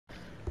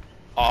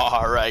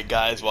Alright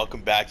guys,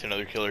 welcome back to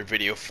another killer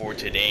video for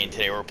today, and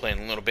today we're playing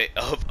a little bit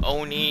of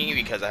Oni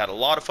because I had a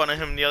lot of fun on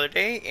him the other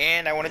day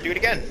and I want to do it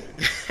again.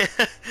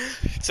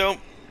 So,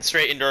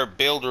 straight into our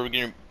build, we're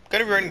going to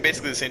be running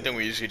basically the same thing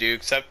we usually do,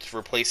 except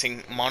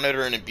replacing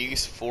Monitor and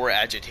Abuse for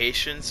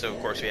Agitation. So of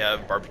course we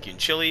have Barbecue and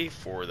Chili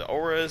for the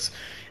auras,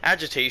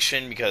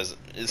 Agitation because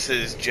this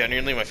is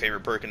genuinely my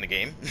favorite perk in the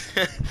game.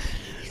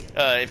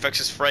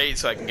 Infectious Fright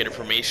so I can get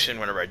information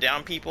whenever I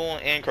down people,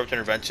 and Corrupt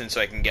Intervention so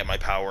I can get my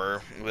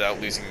power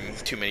without losing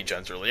too many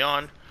gens early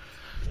on.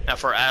 Now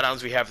for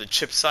add-ons we have the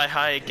Chip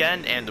High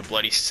again and the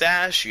Bloody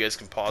Sash. You guys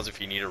can pause if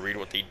you need to read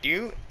what they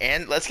do.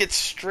 And let's get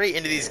straight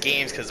into these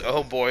games because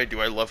oh boy do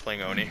I love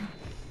playing Oni.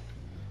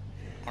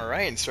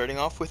 Alright, and starting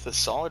off with a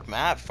solid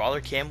map,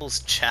 Father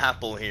Campbell's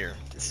Chapel here.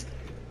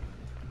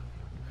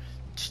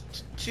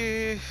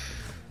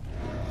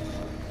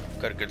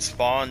 Got a good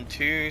spawn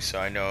too, so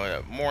I know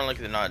that more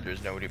likely than not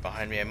there's nobody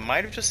behind me. I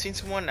might have just seen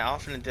someone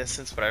off in the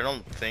distance, but I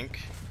don't think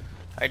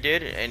I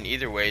did. And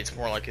either way, it's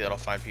more likely that I'll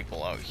find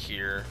people out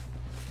here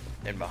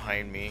than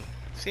behind me.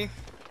 See?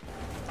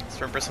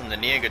 Sprint burst on the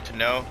Nia, good to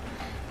know.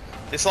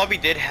 This lobby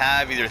did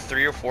have either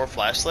 3 or 4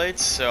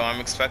 flashlights, so I'm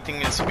expecting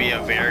this to be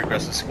a very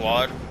aggressive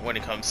squad when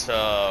it comes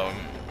to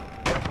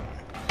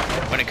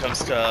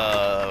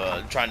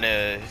trying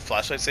to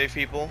flashlight save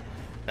people.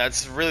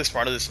 That's really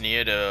smart of this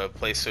Nia to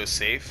play so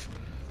safe.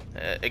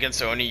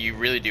 Against Oni, you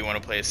really do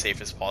want to play as safe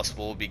as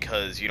possible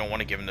because you don't want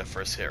to give him the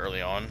first hit early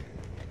on.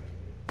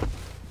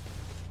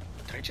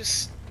 I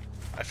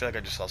feel like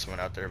I just saw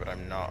someone out there, but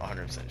I'm not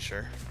 100%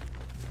 sure.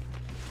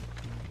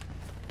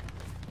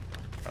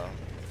 Oh.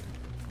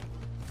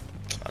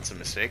 That's a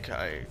mistake.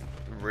 I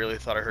really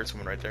thought I heard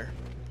someone right there.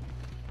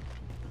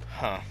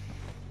 Huh.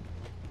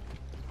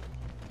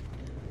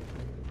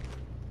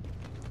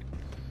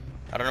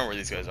 I don't know where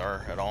these guys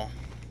are at all.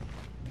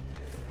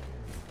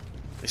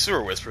 These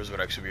sewer whispers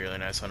would actually be really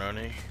nice on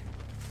Oni.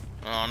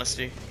 In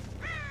honesty.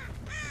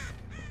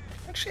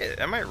 Actually,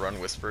 I might run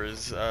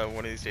whispers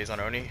one of these days on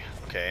Oni.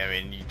 Okay, I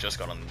mean, you just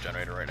got on the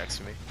generator right next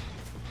to me.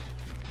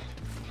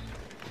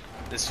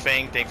 This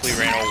Fang thankfully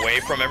ran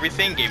away from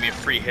everything, gave me a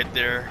free hit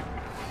there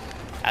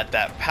at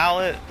that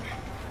pallet.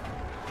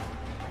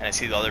 And I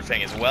see the other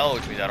Fang as well,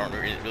 which means I don't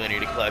really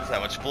need to collect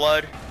that much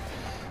blood.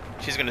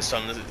 She's gonna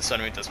stun me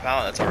with this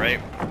pallet, that's alright.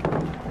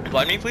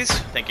 Blind me, please?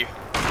 Thank you.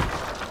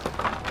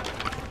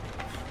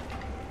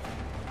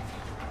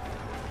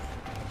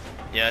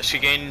 Yeah, she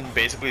gained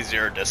basically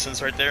 0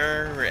 distance right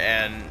there,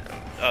 and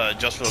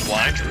just for the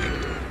blind,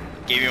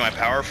 gave me my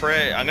power for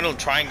it. I'm gonna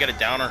try and get it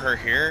down on her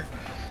here,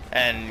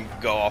 and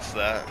go off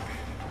that.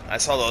 I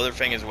saw the other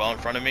thing as well in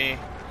front of me.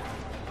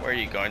 Where are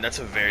you going? That's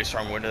a very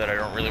strong window that I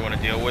don't really want to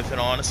deal with, in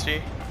all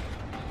honesty.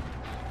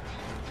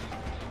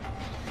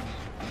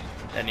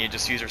 And you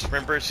just use her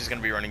sprint burst. She's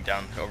gonna be running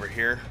down over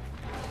here.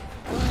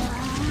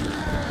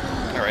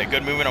 All right,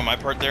 good movement on my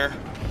part there.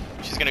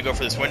 She's gonna go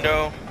for this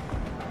window.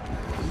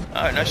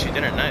 Oh, no, she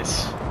didn't.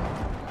 Nice.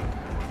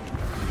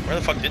 Where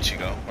the fuck did she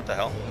go? What the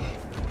hell?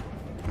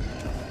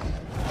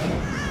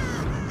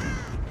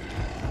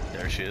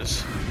 There she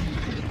is.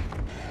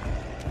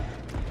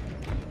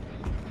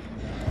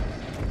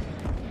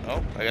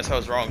 Oh, I guess I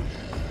was wrong.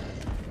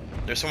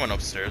 There's someone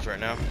upstairs right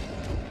now.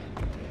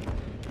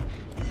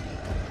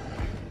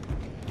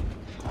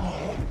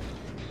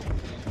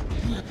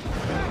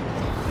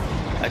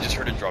 I just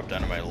heard it drop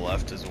down to my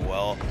left as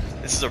well.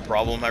 This is a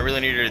problem. I really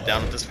needed it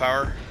down with this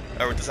power.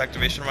 Or with this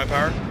activation of my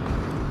power.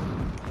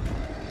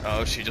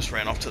 Oh, she just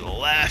ran off to the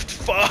left.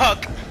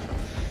 Fuck!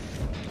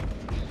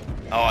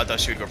 Oh, I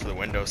thought she would go for the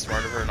window.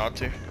 Smart of her not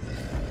to.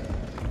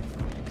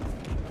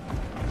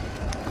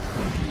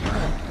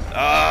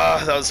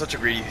 Ah, that was such a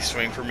greedy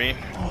swing for me.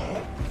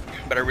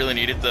 But I really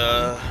needed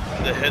the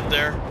hit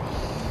there.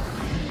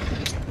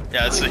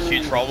 Yeah, it's a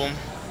huge problem.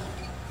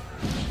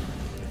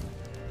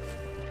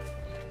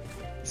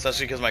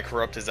 Especially because my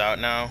corrupt is out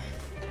now.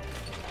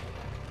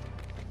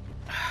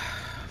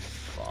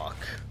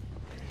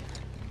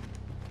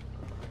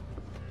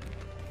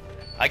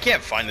 I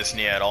can't find this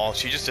Nia at all.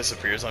 She just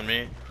disappears on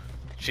me.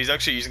 She's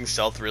actually using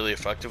stealth really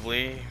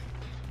effectively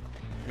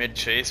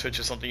mid-chase, which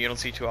is something you don't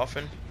see too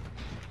often.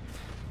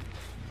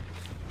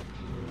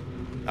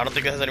 I don't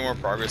think it has any more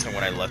progress than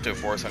when I left it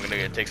for, so I'm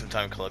gonna take some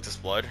time to collect this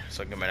blood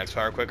so I can get my next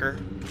power quicker.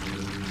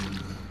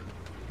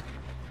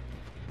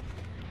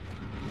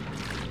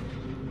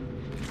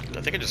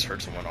 I think I just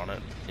heard someone on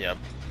it. Yep,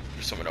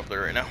 there's someone up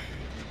there right now.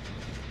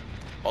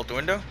 Out the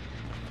window?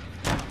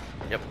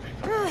 Yep.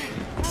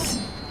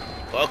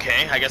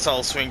 Okay, I guess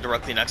I'll swing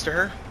directly next to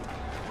her.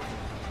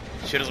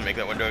 She doesn't make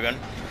that window again.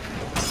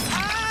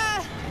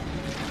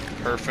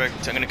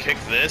 Perfect. I'm gonna kick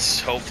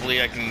this.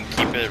 Hopefully I can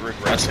keep it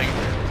regressing.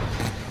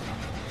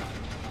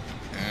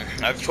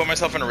 I've put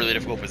myself in a really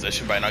difficult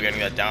position by not getting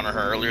that down on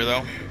her earlier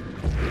though.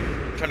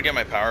 I'm trying to get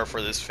my power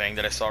for this Fang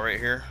that I saw right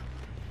here.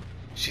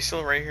 She's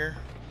still right here?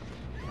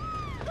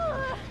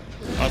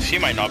 Oh, she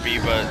might not be,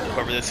 but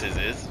whoever this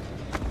is.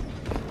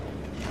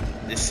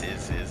 This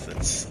is.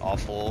 That's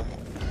awful.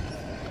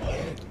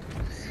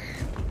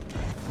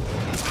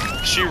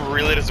 She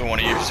really doesn't want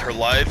to use her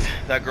life.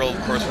 That girl,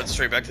 of course, went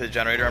straight back to the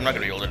generator. I'm not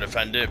going to be able to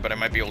defend it, but I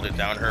might be able to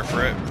down her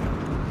for it.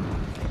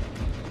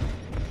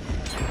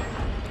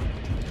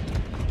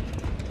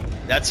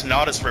 That's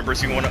not a sprint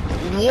burst you want to...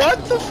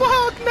 What the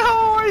fuck?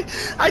 No!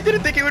 I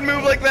didn't think it would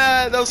move like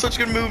that. That was such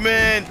good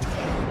movement.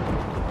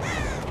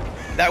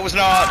 That was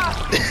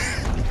not...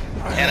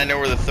 And I know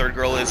where the third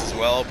girl is as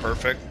well.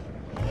 Perfect.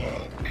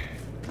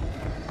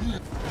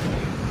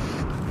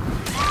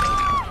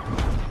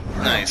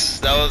 Nice.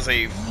 That was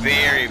a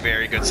very,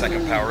 very good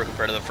second power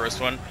compared to the first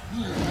one.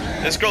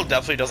 This girl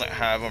definitely doesn't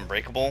have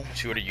Unbreakable.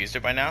 She would have used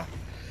it by now.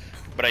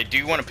 But I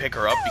do want to pick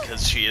her up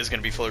because she is going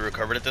to be fully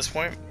recovered at this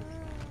point.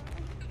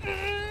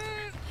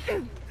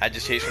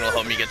 Agitation will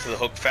help me get to the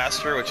hook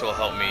faster, which will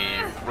help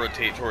me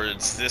rotate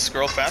towards this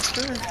girl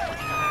faster.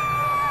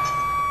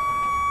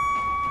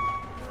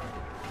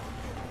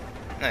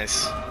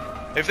 Nice.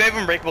 If they have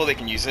Unbreakable, they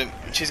can use it.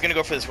 She's going to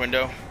go for this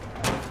window.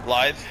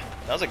 Live.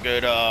 That was a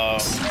good,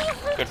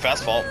 good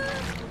fast fault.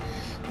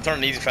 It's not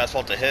an easy fast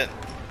fault to hit.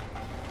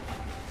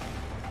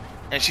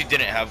 And she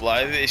didn't have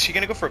live. Is she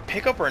gonna go for a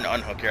pickup or an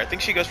unhook here? I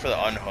think she goes for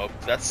the unhook.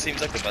 That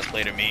seems like the best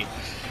play to me.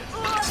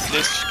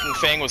 This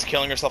Fang was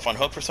killing herself on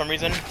hook for some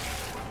reason.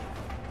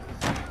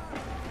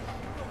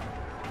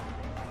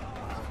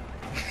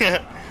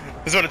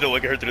 Just wanted to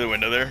look at her through the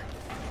window there.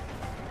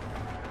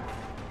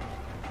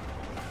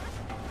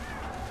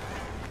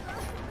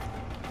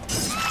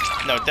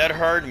 No, dead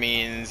hard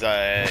means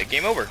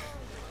game over.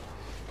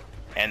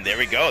 And there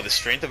we go, the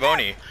strength of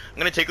Oni. I'm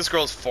gonna take this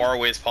girl as far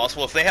away as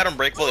possible. If they had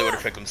Unbreakable, they would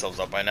have picked themselves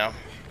up by now.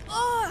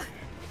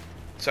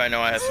 So I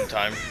know I have some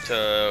time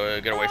to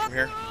get away from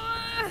here.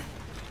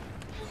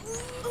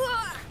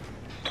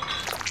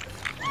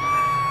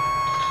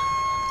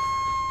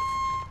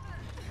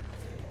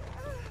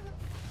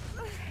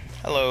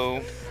 Hello.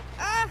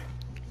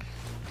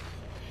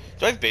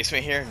 Do I have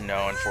basement here?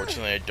 No,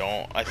 unfortunately I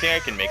don't. I think I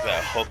can make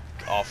that hook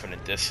off in a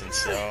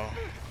distance though.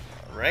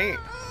 Right?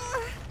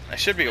 I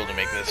should be able to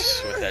make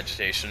this with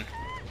Agitation.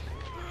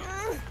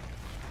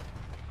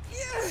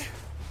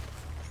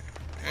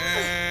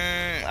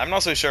 I'm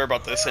not so sure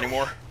about this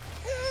anymore.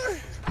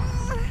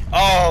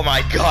 Oh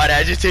my god,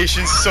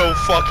 Agitation's so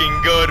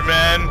fucking good,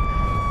 man.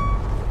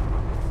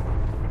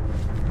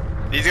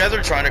 These guys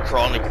are trying to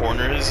crawl in the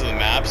corners of the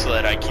map so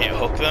that I can't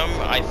hook them.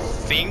 I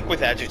think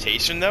with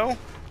Agitation though,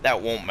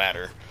 that won't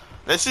matter.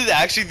 This is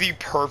actually the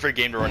perfect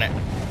game to run it.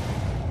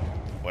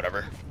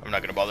 Whatever. I'm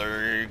not gonna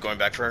bother going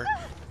back for her.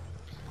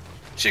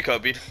 She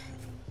copied.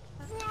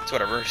 It's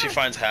whatever. She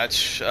finds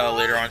Hatch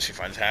later on. She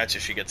finds Hatch.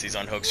 If she gets these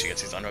unhooks, she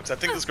gets these unhooks. I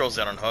think this girl's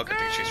dead on hook. I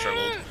think she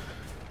struggled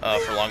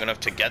for long enough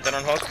to get that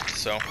unhook.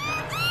 So,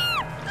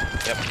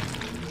 yep.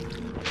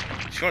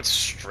 She went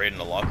straight in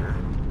the locker.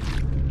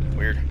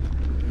 Weird.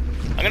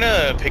 I'm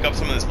gonna pick up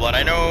some of this blood.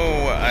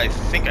 I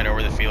think I know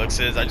where the Felix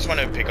is. I just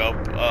want to pick up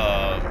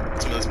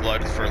some of this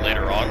blood for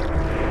later on.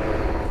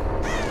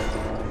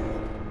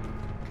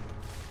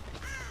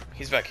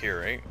 He's back here,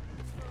 right?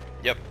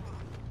 Yep.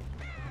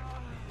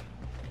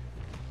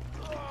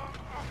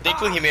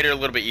 Thankfully, he made it a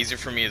little bit easier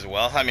for me as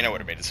well. I mean, I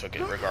would have made this hook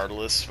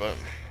regardless, but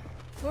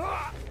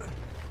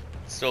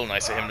still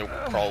nice of him to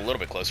crawl a little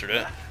bit closer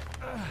to it.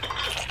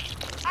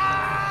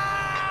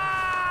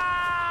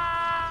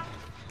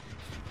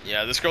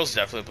 Yeah, this girl's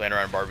definitely playing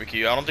around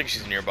barbecue. I don't think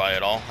she's nearby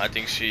at all. I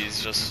think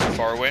she's just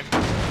far away.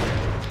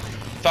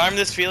 If I'm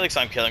this Felix,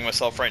 I'm killing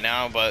myself right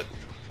now, but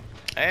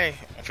hey,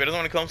 if he doesn't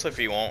want to kill himself,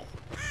 he won't.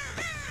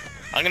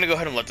 I'm gonna go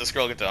ahead and let this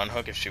girl get the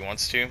unhook if she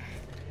wants to.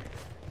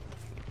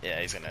 Yeah,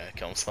 he's gonna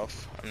kill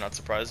himself. I'm not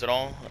surprised at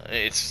all.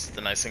 It's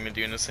the nice thing to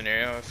do in this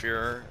scenario if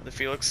you're the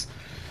Felix.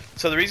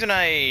 So the reason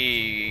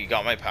I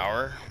got my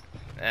power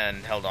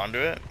and held on to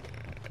it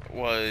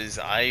was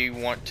I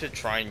want to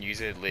try and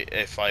use it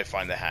if I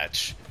find the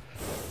hatch.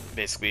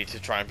 Basically to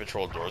try and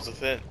patrol doors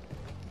with it.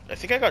 I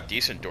think I got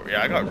decent door.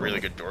 Yeah, I got really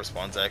good door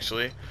spawns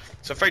actually.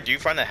 So if I do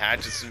find the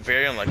hatch, it's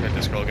very unlikely that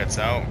this girl gets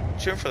out.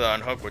 Shooting for the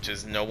unhook, which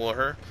is noble of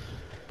her.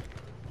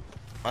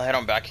 I'll head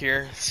on back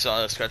here.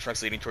 Saw scratch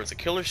marks leading towards the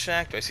killer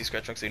shack. Do I see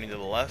scratch marks leading to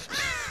the left?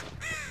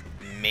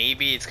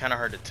 Maybe. It's kind of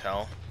hard to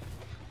tell.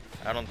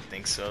 I don't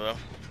think so though.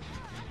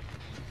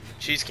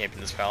 She's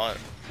camping this pallet.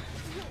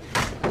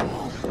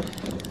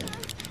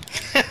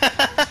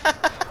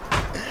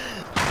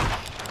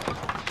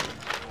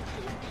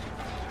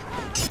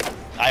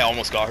 I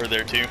almost got her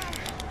there too.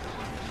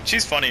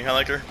 She's funny. I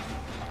like her.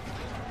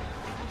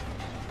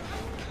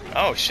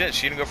 Oh shit!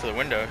 She didn't go for the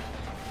window.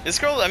 This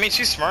girl, I mean,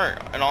 she's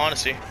smart. In all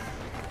honesty.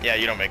 Yeah,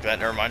 you don't make that.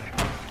 Never mind.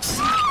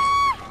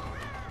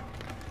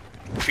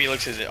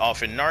 Felix is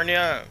off in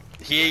Narnia.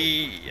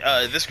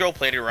 This girl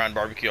played around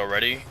barbecue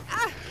already,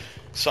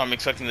 so I'm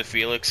expecting the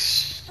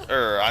Felix,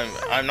 or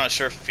I'm not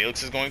sure if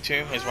Felix is going to.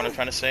 Is what I'm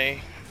trying to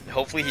say.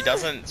 Hopefully he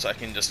doesn't, so I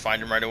can just find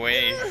him right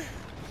away.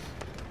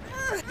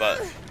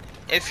 But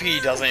if he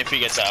doesn't, if he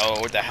gets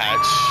out with the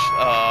hatch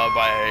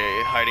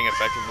by hiding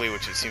effectively,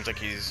 which it seems like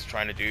he's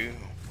trying to do,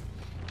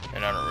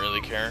 and I don't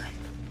really care.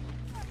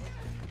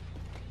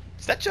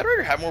 Does that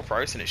generator have more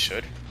progress than it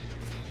should?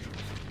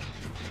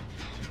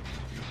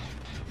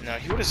 No,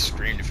 he would have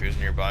screamed if he was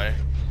nearby.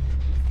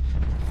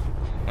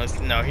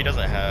 No, he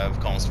doesn't have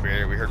Calm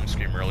Spirit. We heard him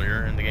scream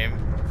earlier in the game.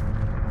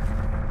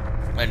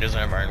 And he doesn't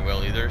have Iron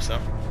Will either, so...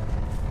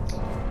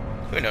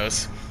 who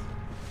knows?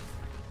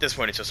 At this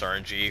point, it's just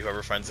RNG.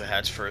 Whoever finds the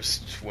hatch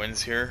first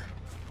wins here.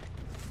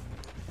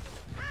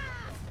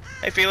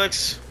 Hey,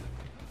 Felix.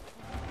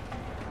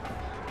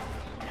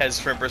 Has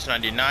Sprint Burst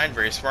 99.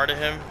 Very smart of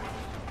him.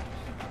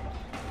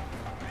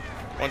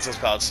 Once those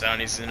pallets down,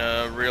 he's in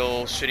a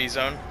real shitty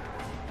zone.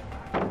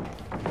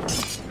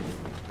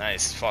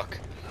 Nice. Fuck.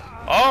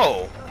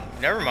 Oh!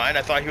 Never mind.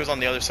 I thought he was on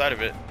the other side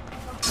of it.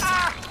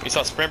 We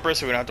saw Sprint Burst,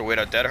 so we don't have to wait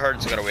out Dead Hard.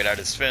 Just gotta wait out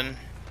his spin.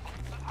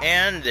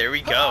 And there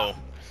we go.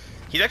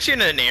 He's actually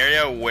in an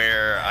area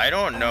where I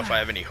don't know if I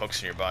have any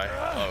hooks nearby.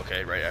 Oh,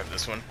 okay, right, I have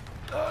this one.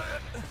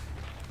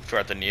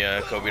 Forgot the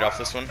Nia Kobe'd off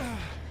this one.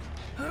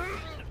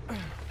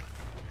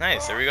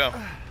 Nice, there we go.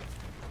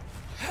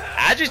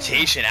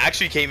 Agitation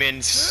actually came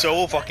in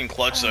so fucking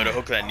clutch though to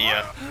hook that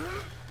Nia.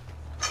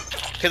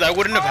 Because I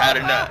wouldn't have had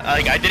enough,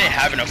 like I didn't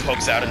have enough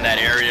hooks out in that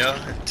area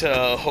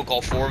to hook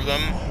all 4 of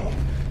them.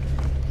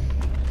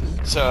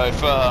 So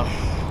if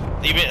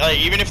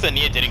even if the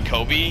Nia didn't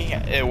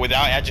Kobe,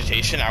 without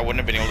Agitation, I wouldn't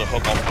have been able to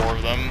hook all 4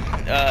 of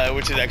them,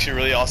 which is actually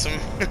really awesome.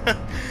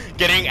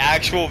 Getting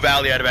actual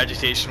value out of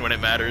Agitation when it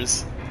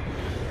matters.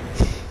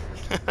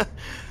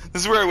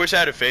 This is where I wish I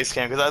had a face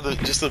cam, because I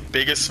had just the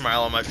biggest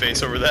smile on my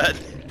face over that.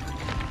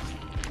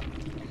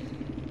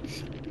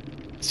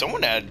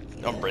 Someone had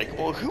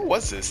Unbreakable. Who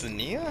was this? The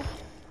Nia?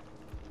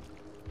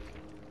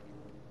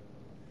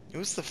 It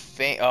was the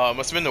Fang. Oh, it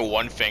must have been the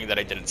one Fang that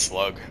I didn't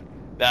slug.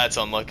 That's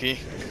unlucky.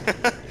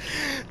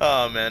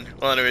 Oh man.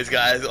 Well, anyways,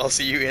 guys, I'll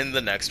see you in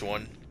the next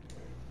one.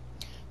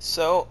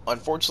 So,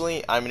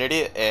 unfortunately, I'm an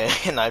idiot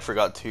and I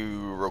forgot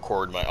to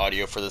record my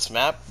audio for this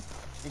map.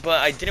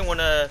 But I didn't want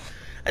to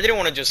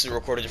just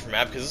record a different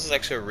map because this is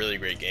actually a really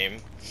great game.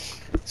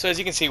 So as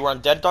you can see, we're on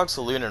Dead Dog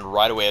Saloon, and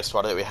right away I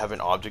spotted that we have an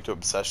object of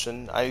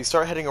obsession. I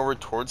start heading over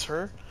towards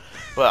her,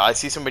 but I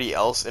see somebody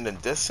else in the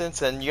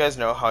distance, and you guys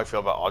know how I feel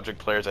about object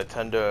players. I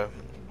tend to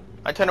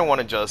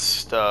want to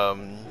just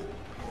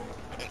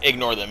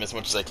ignore them as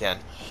much as I can.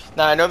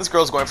 Now I know this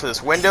girl's going for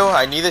this window.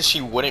 I knew that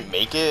she wouldn't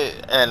make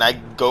it, and I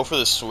go for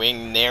the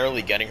swing,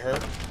 narrowly getting her.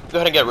 Go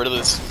ahead and get rid of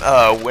this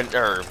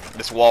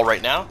this wall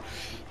right now,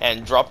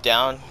 and drop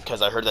down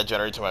because I heard that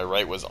generator to my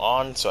right was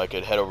on, so I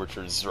could head over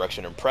to this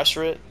direction and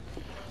pressure it.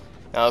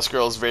 Now this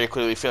girl is very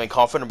clearly feeling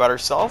confident about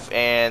herself,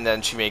 and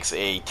then she makes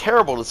a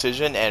terrible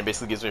decision and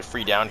basically gives me a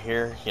free down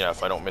here, you know,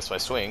 if I don't miss my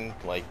swing,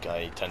 like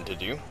I tend to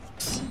do.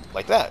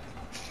 Like that.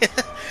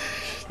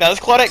 Now this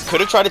Claudette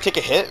could have tried to take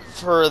a hit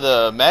for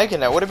the Meg,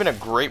 and that would have been a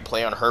great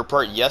play on her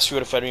part. Yes, she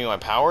would have fed me my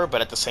power, but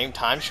at the same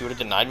time, she would have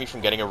denied me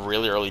from getting a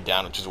really early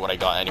down, which is what I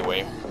got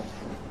anyway.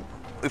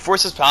 We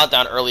force this pallet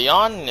down early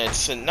on, and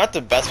it's not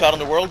the best pallet in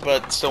the world,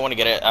 but still want to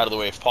get it out of the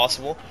way if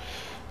possible.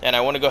 And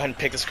I want to go ahead and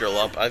pick this girl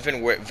up. I've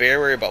been very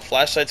worried about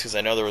flashlights because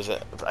I know there was,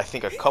 I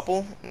think, a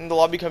couple in the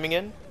lobby coming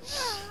in.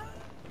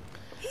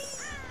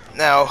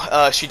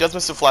 Now, she does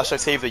miss the flashlight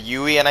save the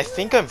Yui, and I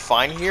think I'm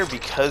fine here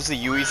because the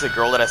Yui's the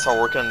girl that I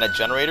saw working on that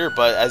generator,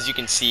 but as you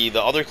can see,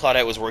 the other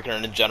Claudette was working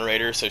on the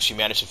generator, so she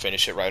managed to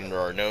finish it right under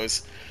our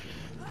nose.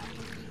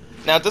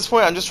 Now, at this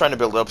point, I'm just trying to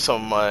build up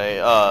some of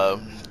my,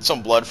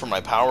 some blood for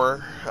my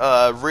power.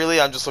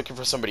 Really, I'm just looking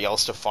for somebody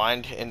else to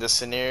find in this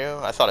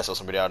scenario. I thought I saw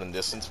somebody out in the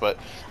distance, but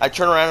I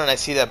turn around and I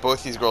see that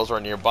both these girls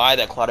are nearby.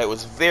 That Claudette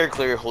was very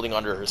clearly holding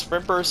onto her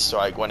sprint burst, so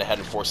I went ahead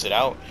and forced it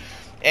out.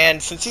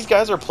 And since these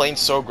guys are playing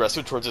so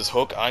aggressive towards this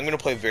hook, I'm going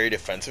to play very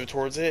defensive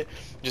towards it,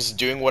 just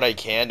doing what I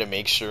can to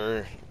make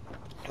sure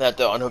that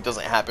the unhook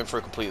doesn't happen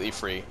for completely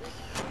free.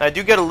 Now, I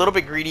do get a little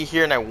bit greedy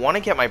here, and I want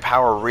to get my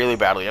power really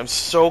badly. I'm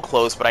so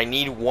close, but I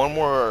need one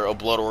more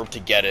blood orb to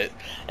get it,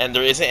 and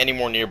there isn't any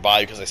more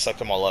nearby because I sucked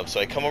them all up.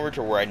 So I come over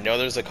to where I know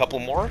there's a couple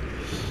more,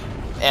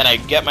 and I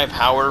get my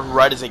power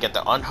right as I get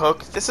the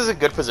unhook. This is a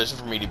good position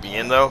for me to be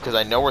in, though, because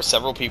I know where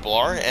several people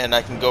are, and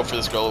I can go for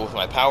this girl with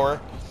my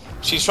power.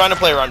 She's trying to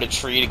play around a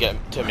tree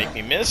to make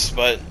me miss,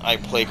 but I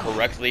play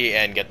correctly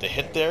and get the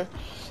hit there.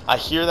 I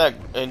hear that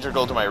injured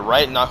girl to my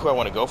right, not who I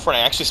want to go for, and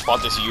I actually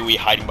spot this Yui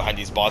hiding behind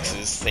these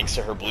boxes thanks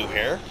to her blue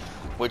hair,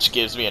 which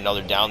gives me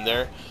another down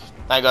there.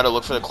 I gotta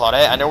look for the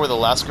Claudette. I know where the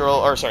last girl,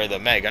 or sorry, the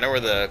Meg. I know where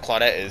the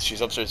Claudette is.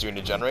 She's upstairs doing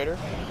the generator.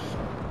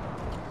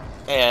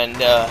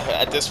 And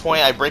at this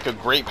point, I break a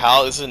great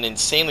pallet. This is an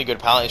insanely good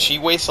pallet, and she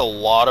wastes a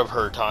lot of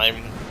her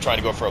time trying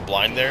to go for a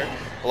blind there.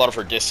 A lot of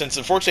her distance.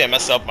 Unfortunately, I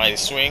messed up my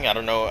swing. I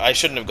don't know. I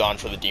shouldn't have gone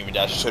for the demon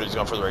dash. I should have just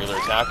gone for the regular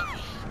attack.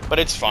 But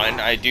it's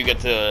fine. I do get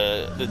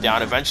the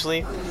down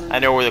eventually. I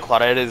know where the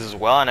Claudette is as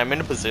well, and I'm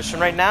in a position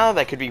right now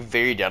that could be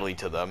very deadly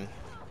to them.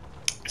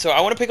 So I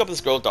want to pick up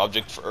this girl with the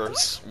object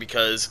first,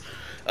 because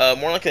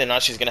more likely than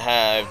not, she's going to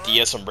have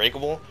DS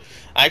Unbreakable.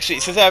 Actually,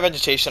 since I have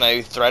Agitation,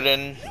 I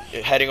threaten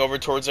heading over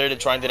towards there to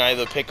try and deny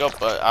the pickup,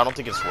 but I don't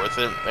think it's worth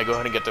it. I go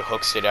ahead and get the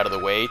hook stayed out of the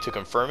way to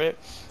confirm it,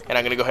 and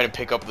I'm going to go ahead and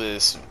pick up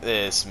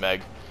this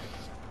Meg.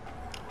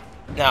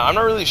 Now, I'm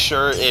not really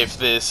sure if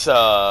this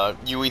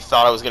Yui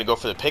thought I was going to go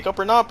for the pickup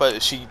or not,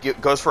 but she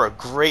goes for a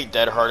great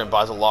dead hard and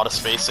buys a lot of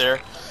space there.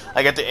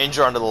 I get the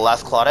injure onto the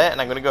last Claudette,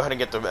 and I'm going to go ahead and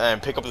get the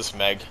pick up this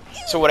Meg.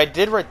 So what I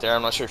did right there,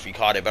 I'm not sure if you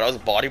caught it, but I was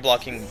body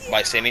blocking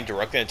by standing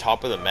directly on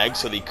top of the Meg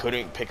so they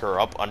couldn't pick her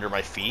up under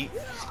my feet,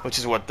 which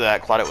is what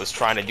that Claudette was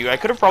trying to do. I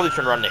could have probably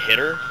turned around to hit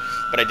her,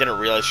 but I didn't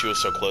realize she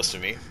was so close to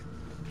me.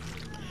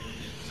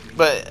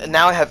 But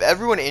now I have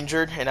everyone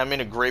injured, and I'm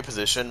in a great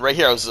position. Right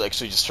here, I was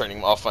actually just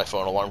turning off my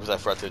phone alarm because I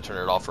forgot to turn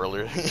it off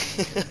earlier.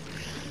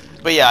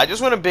 But yeah, I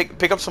just want to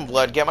pick up some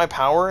blood, get my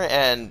power,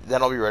 and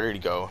then I'll be ready to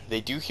go.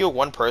 They do heal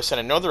one person.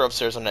 I know they're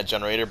upstairs on that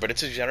generator, but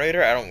it's a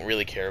generator I don't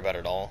really care about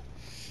at all.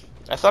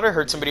 I thought I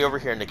heard somebody over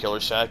here in the killer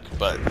shack,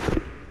 but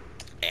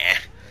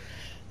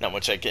not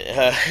much I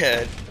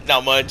can,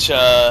 not much, or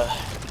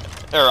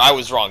I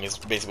was wrong is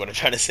basically what I'm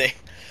trying to say.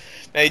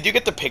 Now, you do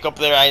get the pickup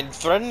there. I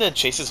threatened to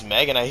chase this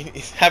Meg, and I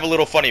have a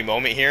little funny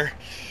moment here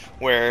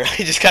where I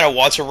just kind of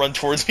watch her run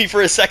towards me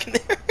for a second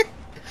there.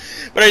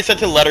 But I decided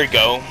to let her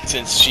go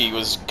since she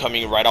was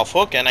coming right off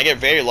hook, and I get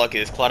very lucky.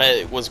 This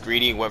Claudette was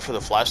greedy and went for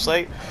the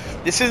flashlight.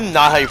 This is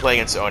not how you play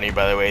against Oni,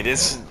 by the way.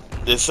 This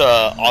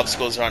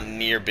obstacle is not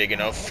near big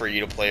enough for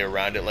you to play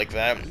around it like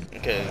that,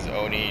 because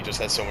Oni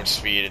just has so much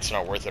speed, it's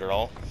not worth it at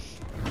all.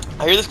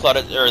 I hear this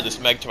Claudette, or this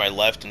Meg to my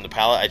left in the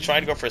pallet. I try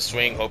to go for a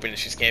swing, hoping that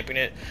she's camping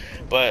it,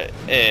 but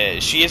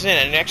she isn't,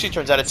 and it actually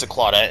turns out it's a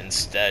Claudette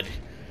instead.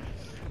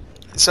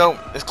 So,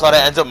 this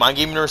Claudette ends up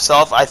mind-gaming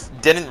herself. I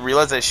didn't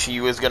realize that she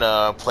was going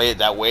to play it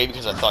that way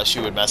because I thought she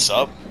would mess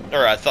up,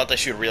 or I thought that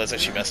she would realize that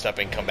she messed up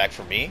and come back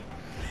for me.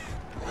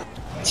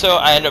 So,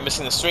 I end up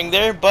missing the swing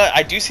there, but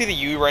I do see the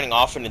Yui running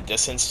off in the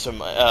distance to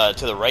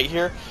the right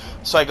here.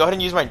 So I go ahead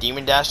and use my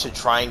Demon Dash to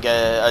try and get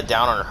a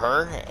down on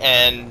her,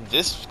 and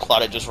this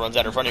Claudette just runs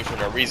out in front of me for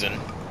no reason.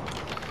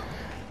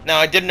 Now,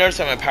 I did notice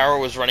that my power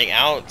was running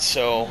out,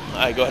 so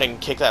I go ahead and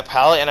kick that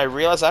pallet, and I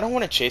realized I don't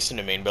want to chase in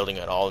the main building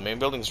at all. The main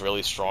building is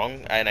really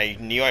strong, and I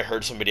knew I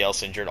heard somebody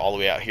else injured all the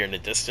way out here in the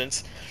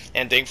distance.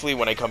 And thankfully,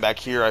 when I come back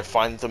here, I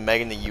find the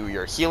Meg and the Yui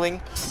are healing.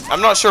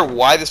 I'm not sure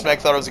why this Meg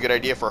thought it was a good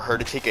idea for her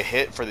to take a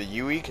hit for the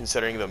Yui,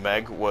 considering the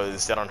Meg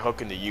was dead on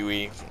hook and the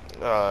Yui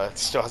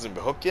still hasn't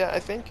been hooked yet, I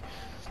think.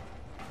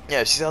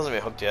 Yeah, she hasn't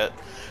been hooked yet.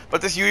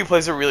 But this Yui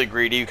plays it really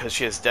greedy because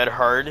she is dead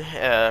hard.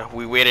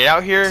 We waited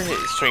out here,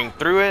 swing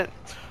through it,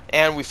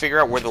 and we figure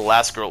out where the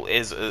last girl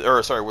is,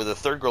 or sorry, where the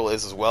third girl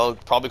is as well.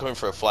 Probably going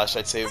for a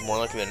flashlight save, more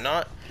likely than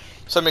not.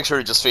 So I make sure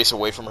to just face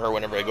away from her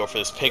whenever I go for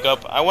this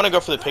pickup. I want to go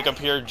for the pickup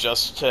here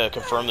just to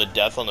confirm the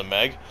death on the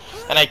Meg.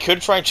 And I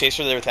could try and chase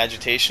her there with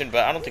Agitation,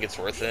 but I don't think it's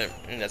worth it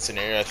in that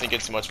scenario. I think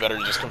it's much better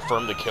to just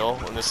confirm the kill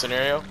in this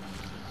scenario.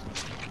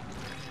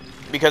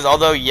 Because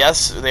although,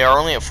 yes, they are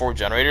only at 4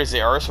 generators,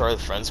 they are a sort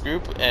of friends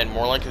group, and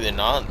more likely than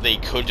not, they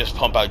could just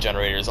pump out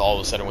generators all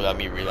of a sudden without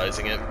me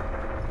realizing it.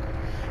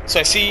 So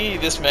I see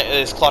this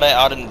Claudette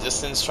out in the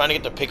distance, trying to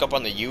get the pickup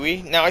on the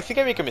Yui. Now, I think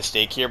I make a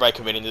mistake here by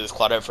committing to this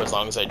Claudette for as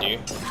long as I do.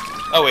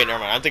 Oh, wait, never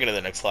mind. I'm thinking of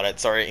the next Claudette,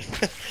 sorry.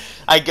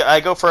 I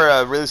go for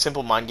a really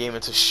simple mind game.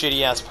 It's a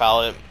shitty-ass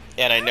palette.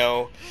 And I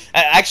know,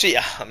 actually,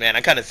 oh man,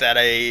 I'm kind of sad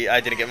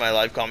I didn't get my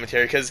live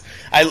commentary, because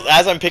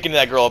as I'm picking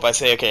that girl up, I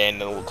say, okay, and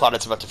the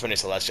Claudette's about to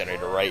finish the last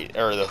generator right,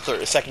 or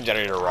the second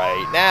generator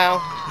right now.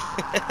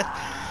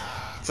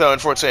 So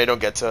unfortunately, I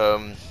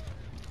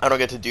don't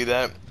get to do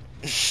that.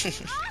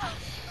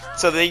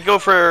 So they go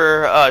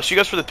for, she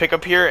goes for the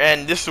pickup here,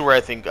 and this is where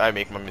I think I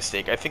make my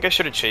mistake. I think I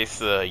should have chased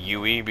the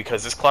Yui,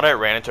 because this Claudette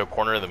ran into a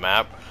corner of the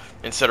map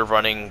instead of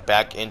running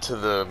back into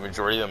the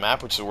majority of the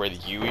map, which is where the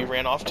Yui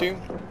ran off to.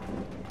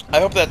 I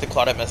hope that the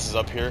Claudette messes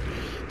up here,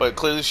 but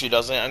clearly she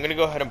doesn't. I'm going to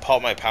go ahead and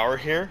pop my power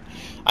here.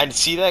 I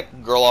see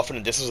that girl off in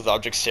the distance with the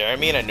object staring at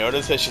me, and I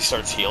notice that she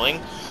starts healing,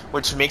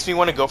 which makes me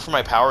want to go for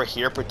my power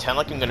here, pretend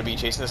like I'm going to be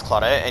chasing this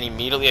Claudette, and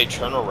immediately I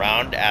turn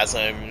around as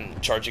I'm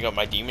charging up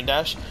my Demon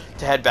Dash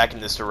to head back in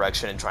this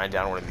direction and try and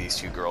down one of these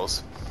 2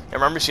 girls. And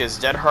remember, she has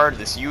Dead Hard,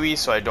 this Yui,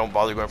 so I don't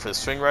bother going for the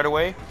swing right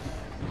away.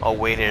 I'll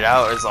wait it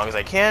out as long as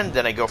I can,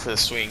 then I go for the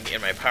swing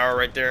in my power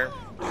right there.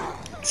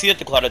 See that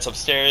the Claudette's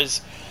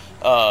upstairs.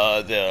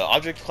 The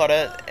object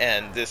Claudette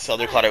and this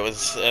other Claudette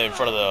was in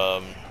front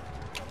of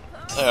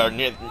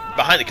the,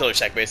 behind the killer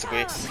shack,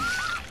 basically.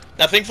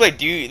 Now, thankfully,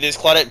 this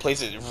Claudette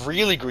plays it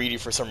really greedy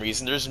for some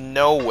reason. There's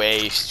no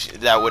way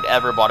that would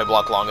ever body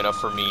block long enough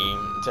for me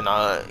to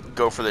not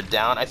go for the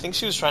down. I think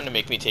she was trying to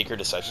make me take her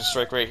Deception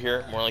Strike right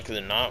here, more likely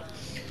than not.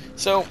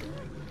 So,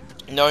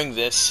 knowing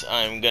this,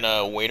 I'm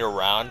gonna wait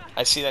around.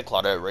 I see that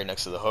Claudette right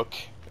next to the hook.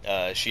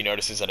 She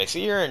notices that I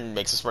see her and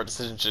makes a smart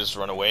decision to just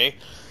run away.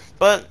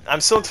 But I'm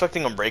still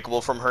expecting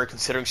Unbreakable from her,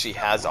 considering she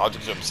has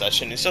Object of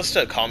Obsession. It's just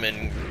a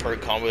common perk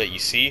combo that you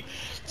see.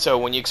 So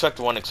when you expect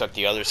one, expect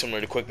the other,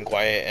 similar to Quick and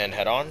Quiet and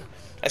Head On.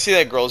 I see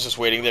that girl's just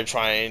waiting there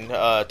trying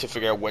to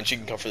figure out when she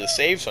can come for the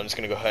save, so I'm just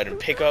going to go ahead and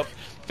pick up,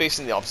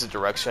 facing the opposite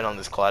direction on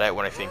this Claudette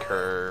when I think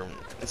her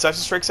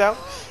Deception Strike's out.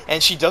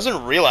 And she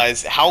doesn't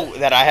realize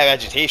that I have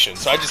Agitation,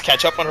 so I just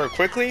catch up on her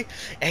quickly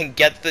and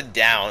get the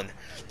down.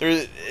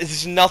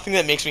 There's nothing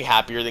that makes me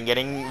happier than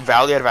getting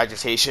value out of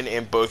Agitation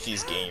in both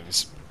these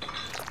games.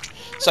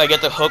 So I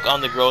get the hook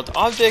on the girl with the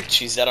object,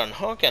 she's dead on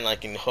hook, and I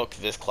can hook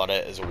this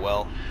Claudette as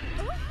well.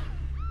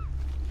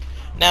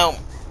 Now,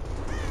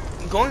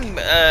 going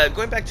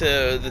back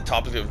to the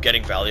topic of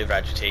getting value of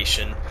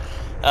agitation,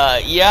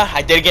 yeah,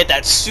 I did get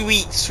that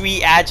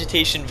sweet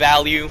agitation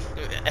value,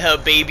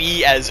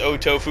 baby, as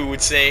Otofu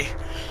would say.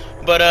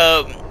 But,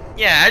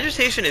 yeah,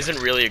 agitation isn't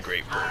really a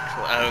great perk.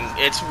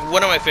 It's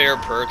one of my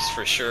favorite perks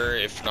for sure,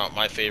 if not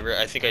my favorite.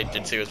 I think I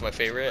did say it was my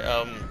favorite,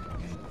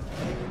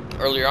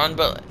 earlier on,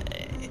 but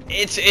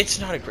it's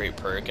not a great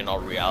perk in all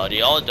reality.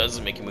 All it does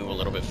is make you move a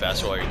little bit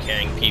faster while you're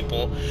carrying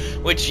people,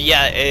 which,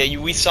 yeah,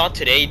 we saw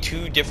today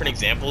 2 different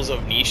examples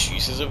of niche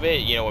uses of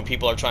it. You know, when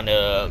people are trying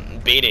to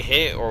bait a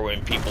hit, or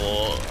when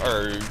people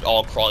are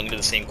all crawling into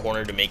the same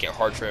corner to make it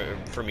hard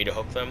for me to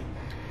hook them.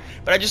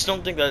 But I just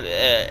don't think that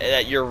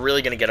that you're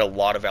really going to get a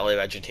lot of value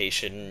of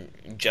agitation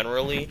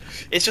generally.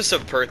 It's just a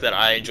perk that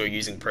I enjoy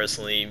using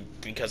personally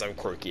because I'm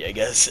quirky, I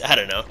guess. I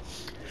don't know.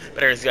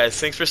 But anyways, guys,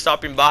 thanks for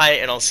stopping by,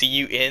 and I'll see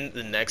you in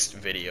the next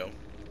video.